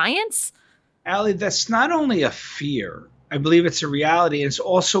actual science? Allie, that's not only a fear. I believe it's a reality. And it's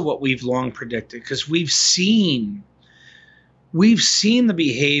also what we've long predicted, because we've seen the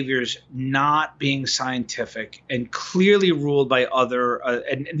behaviors not being scientific and clearly ruled by other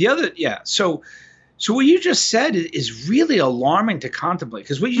So what you just said is really alarming to contemplate,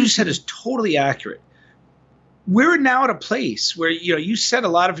 because what you just said is totally accurate. We're now at a place where, you said a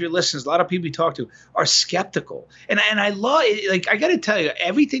lot of your listeners, a lot of people you talk to are skeptical. And I love it. Like, I got to tell you,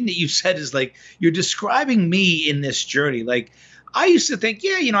 everything that you said is like, you're describing me in this journey. Like, I used to think,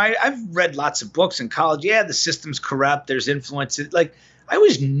 I've read lots of books in college. Yeah, the system's corrupt. There's influence. Like, I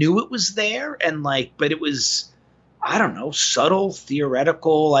always knew it was there. And but it was, I don't know, subtle,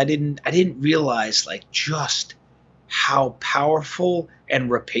 theoretical. I didn't realize just how powerful and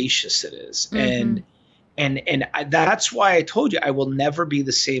rapacious it is. Mm-hmm. That's why I told you I will never be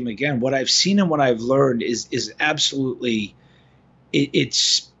the same again. What I've seen and what I've learned is absolutely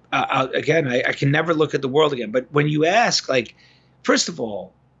it's again, I can never look at the world again. But when you ask, like, first of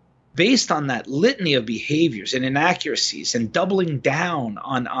all, based on that litany of behaviors and inaccuracies and doubling down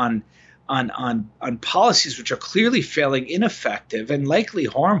on policies which are clearly failing, ineffective, and likely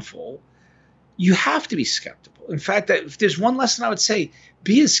harmful, you have to be skeptical. In fact, if there's one lesson I would say,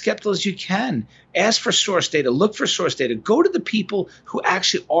 be as skeptical as you can. Ask for source data. Look for source data. Go to the people who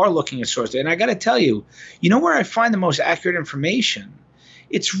actually are looking at source data. And I got to tell you, where I find the most accurate information?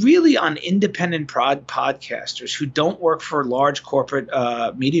 It's really on independent podcasters who don't work for large corporate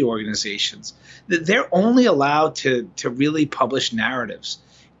media organizations. They're only allowed to really publish narratives.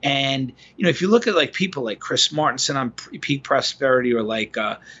 And, if you look at like people like Chris Martenson on Peak Prosperity, or like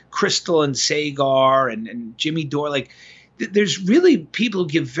Crystal and Sagar and Jimmy Dore, like there's really people who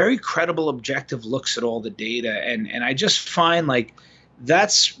give very credible, objective looks at all the data. And I just find like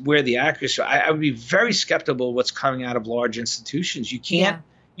that's where the accuracy, I would be very skeptical of what's coming out of large institutions. You can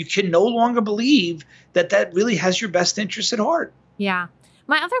no longer believe that really has your best interest at heart. Yeah.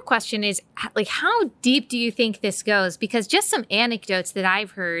 My other question is, like, how deep do you think this goes? Because just some anecdotes that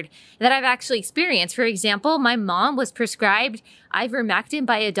I've heard that I've actually experienced. For example, my mom was prescribed ivermectin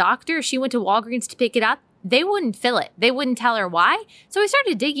by a doctor. She went to Walgreens to pick it up. They wouldn't fill it. They wouldn't tell her why. So we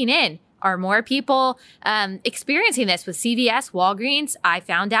started digging in. Are more people experiencing this with CVS, Walgreens? I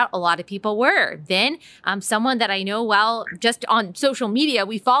found out a lot of people were. Then someone that I know well, just on social media,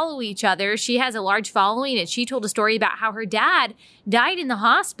 we follow each other. She has a large following, and she told a story about how her dad died in the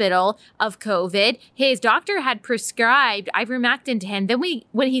hospital of COVID. His doctor had prescribed ivermectin to him. Then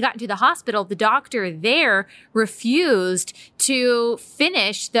when he got into the hospital, the doctor there refused to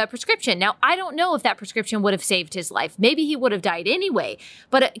finish the prescription. Now, I don't know if that prescription would have saved his life. Maybe he would have died anyway.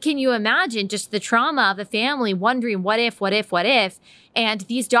 But can you imagine just the trauma of the family wondering what if? And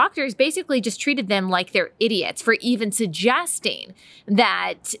these doctors basically just treated them like they're idiots for even suggesting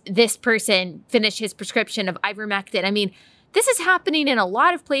that this person finish his prescription of ivermectin. I mean, this is happening in a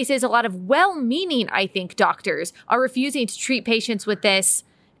lot of places. A lot of well-meaning, I think, doctors are refusing to treat patients with this.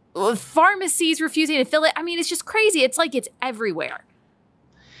 Pharmacies refusing to fill it. I mean, it's just crazy. It's like it's everywhere.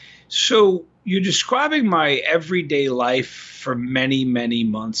 So you're describing my everyday life for many, many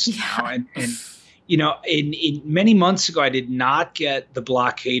months now. And in many months ago, I did not get the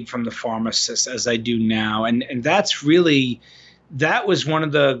blockade from the pharmacist as I do now. And that was one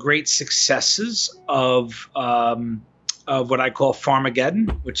of the great successes of what I call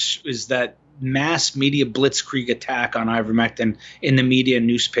Pharmageddon, which is that mass media blitzkrieg attack on ivermectin in the media,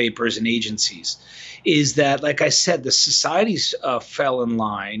 newspapers, and agencies. Is that, like I said, the societies fell in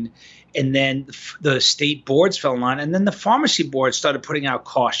line, and then the state boards fell in line, and then the pharmacy board started putting out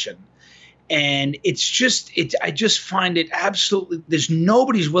caution. And I just find it absolutely,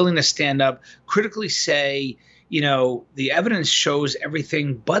 nobody's willing to stand up, critically say, the evidence shows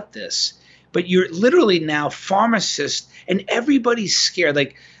everything but this. But you're literally now pharmacists, and everybody's scared.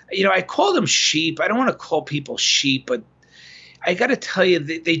 Like, I call them sheep. I don't want to call people sheep, but I got to tell you,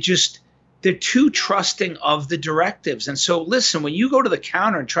 they're too trusting of the directives. And so, listen, when you go to the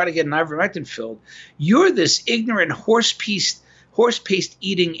counter and try to get an ivermectin filled, you're this ignorant horse paste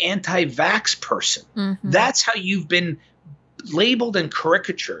eating anti-vax person. Mm-hmm. That's how you've been labeled and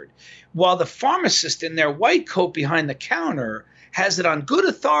caricatured. While the pharmacist in their white coat behind the counter has it on good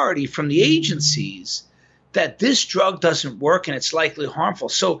authority from the agencies that this drug doesn't work and it's likely harmful.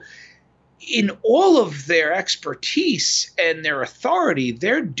 So in all of their expertise and their authority,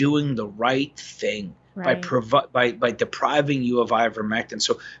 they're doing the right thing by depriving you of ivermectin.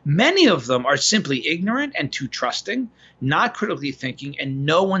 So many of them are simply ignorant and too trusting, not critically thinking, and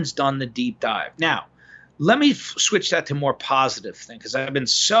no one's done the deep dive. Now, let me switch that to more positive thing, because I've been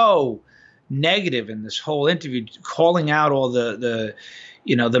so negative in this whole interview, calling out all the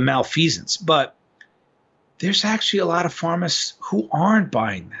malfeasance. But there's actually a lot of pharmacists who aren't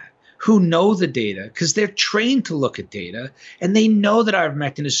buying that, who know the data because they're trained to look at data, and they know that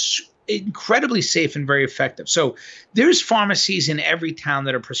ivermectin is incredibly safe and very effective. So there's pharmacies in every town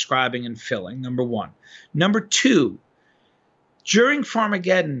that are prescribing and filling, number one. Number two, during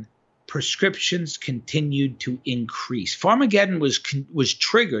Pharmageddon, prescriptions continued to increase. Pharmageddon was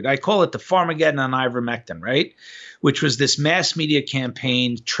triggered. I call it the Pharmageddon on ivermectin, right? Which was this mass media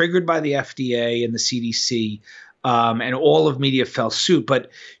campaign triggered by the FDA and the CDC, and all of media fell suit.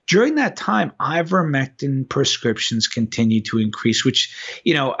 But during that time, ivermectin prescriptions continued to increase, which,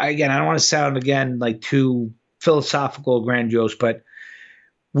 again, I don't want to sound again like too philosophical or grandiose, but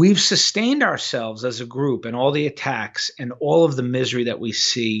we've sustained ourselves as a group and all the attacks and all of the misery that we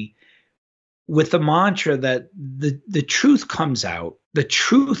see with the mantra that the truth comes out. The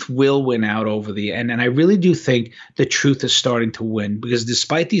truth will win out over the end. And I really do think the truth is starting to win, because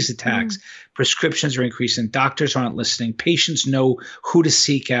despite these attacks, prescriptions are increasing. Doctors aren't listening. Patients know who to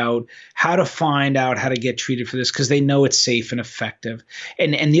seek out, how to find out how to get treated for this, because they know it's safe and effective.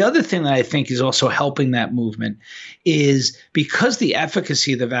 And the other thing that I think is also helping that movement is because the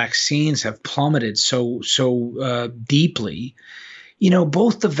efficacy of the vaccines have plummeted so deeply,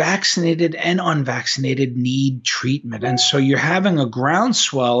 both the vaccinated and unvaccinated need treatment. And so you're having a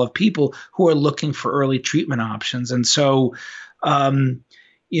groundswell of people who are looking for early treatment options. And so,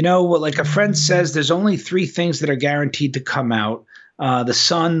 like a friend says, there's only three things that are guaranteed to come out: the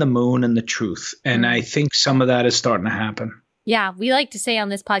sun, the moon, and the truth. And I think some of that is starting to happen. Yeah, we like to say on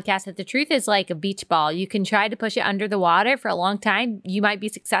this podcast that the truth is like a beach ball. You can try to push it under the water for a long time. You might be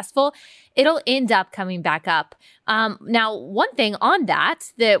successful. It'll end up coming back up. Now, one thing on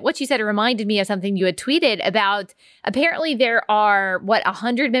that what you said reminded me of something you had tweeted about. Apparently, there are,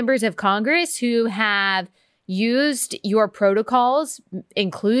 100 members of Congress who have used your protocols,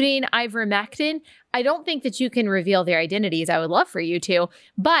 including ivermectin. I don't think that you can reveal their identities. I would love for you to.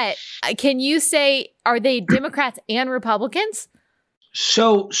 But can you say, are they Democrats and Republicans?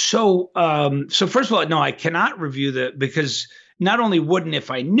 So first of all, no, I cannot review because not only wouldn't if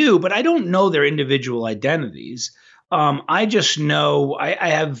I knew, but I don't know their individual identities. I just know I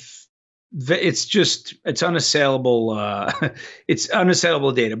have. It's unassailable. It's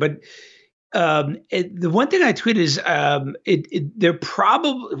unassailable data. But the one thing I tweeted is they're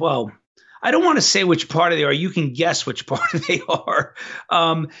probably, well, I don't want to say which party they are. You can guess which party they are.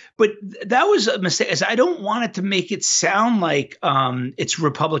 But that was a mistake, as I don't want it to make it sound like it's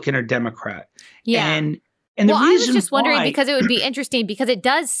Republican or Democrat. Yeah. And the I was just wondering, because it would be interesting, because it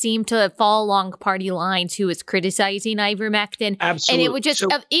does seem to fall along party lines who is criticizing ivermectin. Absolutely. And it would just,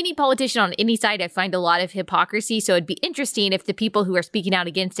 of any politician on any side, I find a lot of hypocrisy. So it'd be interesting if the people who are speaking out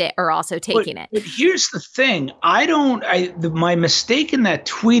against it are also taking it. But here's the thing. My mistake in that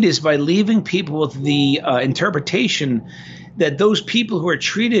tweet is by leaving people with the interpretation that those people who are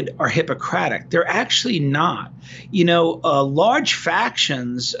treated are Hippocratic. They're actually not. Large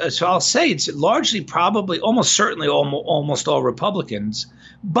factions, so I'll say it's largely probably almost certainly almost all Republicans,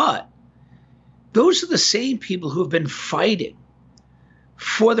 but those are the same people who have been fighting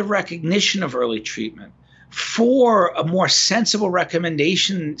for the recognition of early treatment, for a more sensible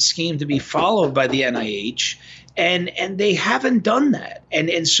recommendation scheme to be followed by the NIH, and they haven't done that.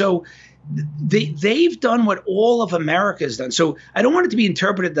 And so they've done what all of America has done. So I don't want it to be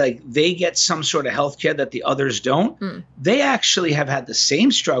interpreted like they get some sort of health care that the others don't. They actually have had the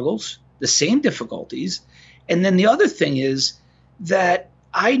same struggles, the same difficulties. And then the other thing is that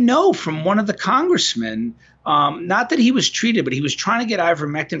I know from one of the congressmen, not that he was treated, but he was trying to get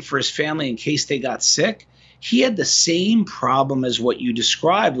ivermectin for his family in case they got sick. He had the same problem as what you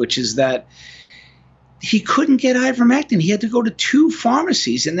described, which is that he couldn't get ivermectin. He had to go to 2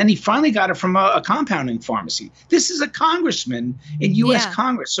 pharmacies, and then he finally got it from a compounding pharmacy. This is a congressman in U.S.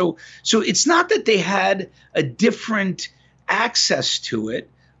 Congress. So it's not that they had a different access to it.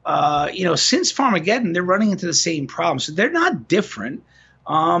 Since Pharmageddon, they're running into the same problem. So they're not different.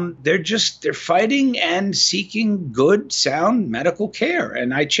 They're fighting and seeking good, sound medical care,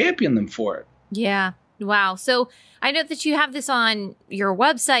 and I champion them for it. Yeah. Wow. So I know that you have this on your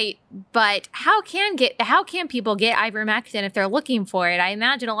website, but how can people get ivermectin if they're looking for it? I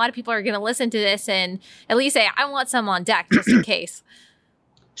imagine a lot of people are going to listen to this and at least say, I want some on deck just in case.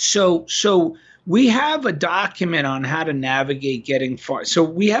 So we have a document on how to navigate getting far. So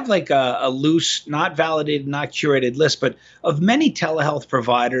we have like a loose, not validated, not curated list, but of many telehealth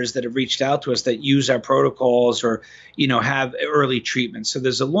providers that have reached out to us that use our protocols or, have early treatment. So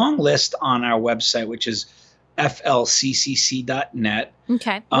there's a long list on our website, which is flccc.net.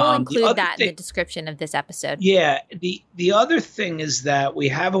 Okay. We'll include that in the description of this episode. Yeah. The other thing is that we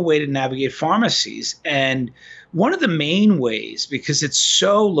have a way to navigate pharmacies. And one of the main ways, because it's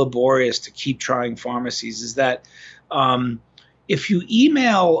so laborious to keep trying pharmacies, is that if you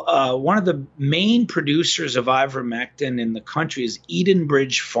email one of the main producers of ivermectin in the country is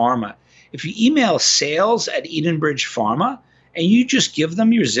Edenbridge Pharma. If you email sales@Edenbridge Pharma, and you just give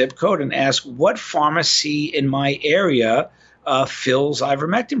them your zip code and ask what pharmacy in my area fills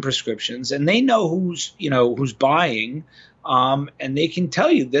ivermectin prescriptions, and they know who's buying, and they can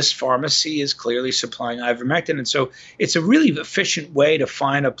tell you this pharmacy is clearly supplying ivermectin. And so it's a really efficient way to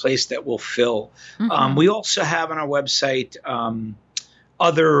find a place that will fill. Mm-hmm. We also have on our website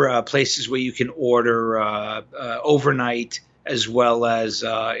other places where you can order overnight as well as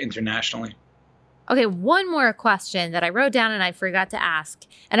internationally. Okay, one more question that I wrote down and I forgot to ask.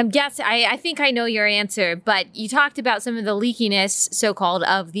 And I'm guessing, I think I know your answer, but you talked about some of the leakiness, so-called,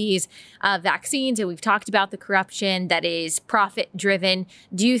 of these vaccines, and we've talked about the corruption that is profit-driven.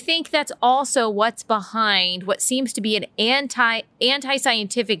 Do you think that's also what's behind what seems to be an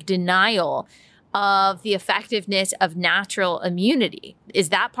anti-scientific denial of the effectiveness of natural immunity? Is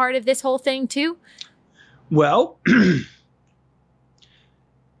that part of this whole thing too? Well,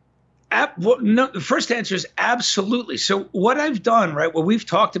 no, the first answer is absolutely. So what I've done, right, what we've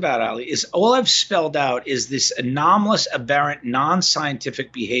talked about, Ali, is all I've spelled out is this anomalous, aberrant,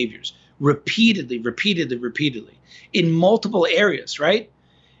 non-scientific behaviors repeatedly in multiple areas, right?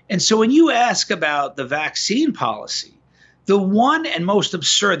 And so when you ask about the vaccine policy, the one and most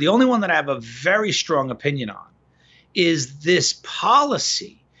absurd, the only one that I have a very strong opinion on, is this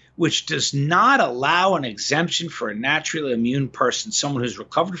policy which does not allow an exemption for a naturally immune person, someone who's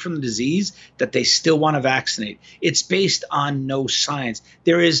recovered from the disease, that they still want to vaccinate. It's based on no science.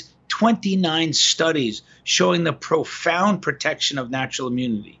 There is 29 studies showing the profound protection of natural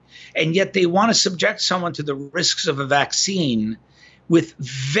immunity. And yet they want to subject someone to the risks of a vaccine with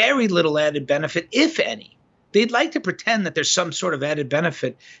very little added benefit, if any. They'd like to pretend that there's some sort of added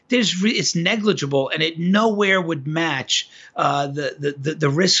benefit. It's negligible, and it nowhere would match the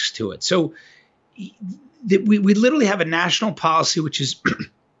risks to it. So we literally have a national policy which is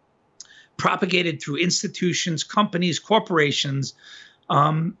propagated through institutions, companies, corporations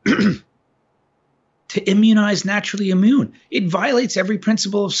to immunize naturally immune. It violates every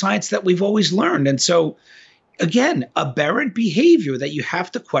principle of science that we've always learned. And so, again, aberrant behavior that you have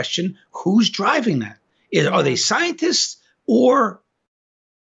to question who's driving that. Are they scientists or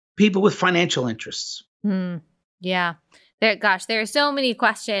people with financial interests? Yeah. There are so many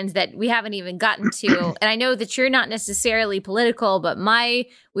questions that we haven't even gotten to. And I know that you're not necessarily political, but my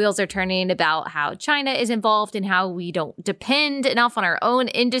wheels are turning about how China is involved and how we don't depend enough on our own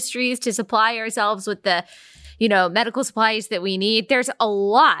industries to supply ourselves with the, medical supplies that we need. There's a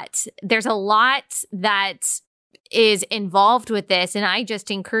lot that is involved with this. And I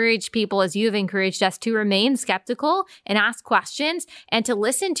just encourage people, as you've encouraged us, to remain skeptical and ask questions and to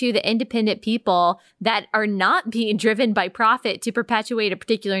listen to the independent people that are not being driven by profit to perpetuate a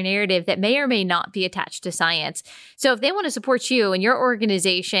particular narrative that may or may not be attached to science. So if they want to support you and your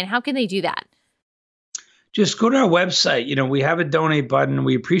organization, how can they do that? Just go to our website. We have a donate button.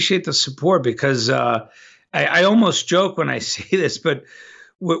 We appreciate the support because I almost joke when I say this, but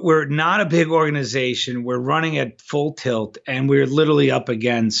we're not a big organization. We're running at full tilt, and we're literally up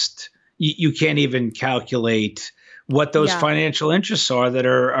against, you can't even calculate what those financial interests are that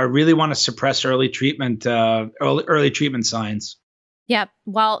are really want to suppress early treatment signs. Yeah.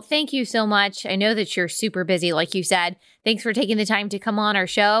 Well, thank you so much. I know that you're super busy, like you said. Thanks for taking the time to come on our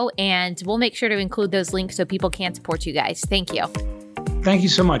show, and we'll make sure to include those links so people can support you guys. Thank you. Thank you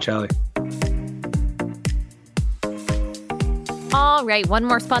so much, Ali. All right, one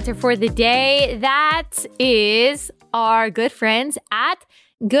more sponsor for the day. That is our good friends at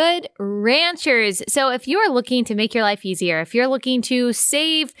Good Ranchers. So if you're looking to make your life easier, if you're looking to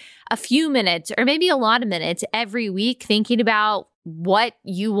save a few minutes or maybe a lot of minutes every week thinking about what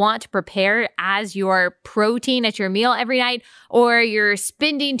you want to prepare as your protein at your meal every night, or you're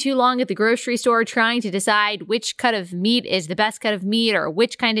spending too long at the grocery store trying to decide which cut of meat is the best cut of meat or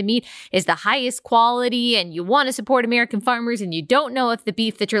which kind of meat is the highest quality, and you want to support American farmers and you don't know if the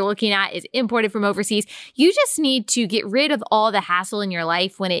beef that you're looking at is imported from overseas, you just need to get rid of all the hassle in your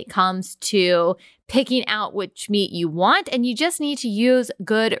life when it comes to picking out which meat you want, and you just need to use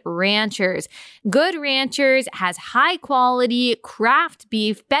Good Ranchers. Good Ranchers has high quality craft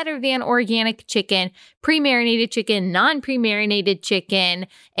beef, better than organic chicken, pre-marinated chicken, non-pre-marinated chicken,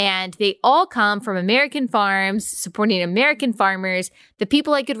 and they all come from American farms, supporting American farmers. The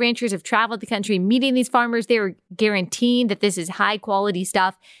people at Good Ranchers have traveled the country meeting these farmers. They're guaranteeing that this is high quality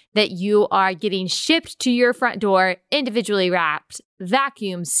stuff that you are getting shipped to your front door, individually wrapped,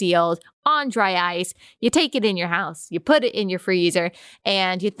 vacuum sealed, on dry ice. You take it in your house, you put it in your freezer,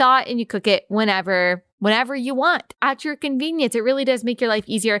 and you thaw it and you cook it whenever you want at your convenience. It really does make your life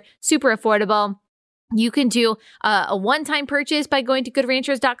easier, super affordable. You can do a one-time purchase by going to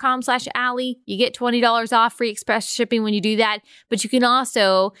goodranchers.com/Ali. You get $20 off free express shipping when you do that. But you can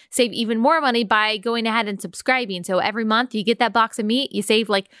also save even more money by going ahead and subscribing. So every month you get that box of meat, you save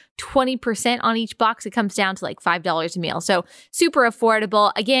like 20% on each box. It comes down to like $5 a meal. So super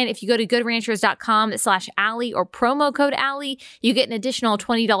affordable. Again, if you go to goodranchers.com/Ali or promo code Ali, you get an additional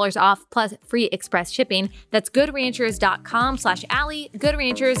 $20 off plus free express shipping. That's goodranchers.com/Ali,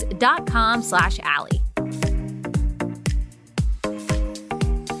 goodranchers.com/Ali.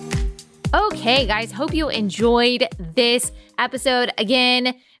 Okay, guys, hope you enjoyed this episode.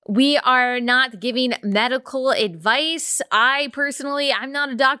 Again, we are not giving medical advice. I'm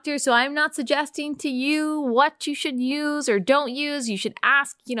not a doctor, so I'm not suggesting to you what you should use or don't use. You should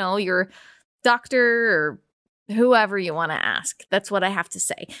ask, your doctor or whoever you want to ask. That's what I have to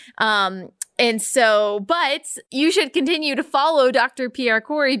say. But you should continue to follow Dr. Pierre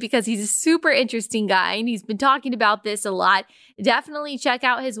Kory because he's a super interesting guy and he's been talking about this a lot. Definitely check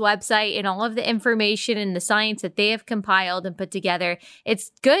out his website and all of the information and the science that they have compiled and put together.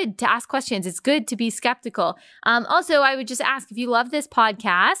 It's good to ask questions. It's good to be skeptical. Also, I would just ask if you love this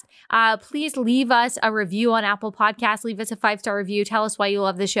podcast, please leave us a review on Apple Podcasts. Leave us a 5-star review. Tell us why you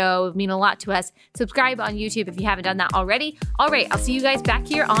love the show. It would mean a lot to us. Subscribe on YouTube if you haven't done that already. All right, I'll see you guys back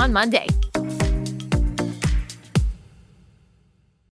here on Monday.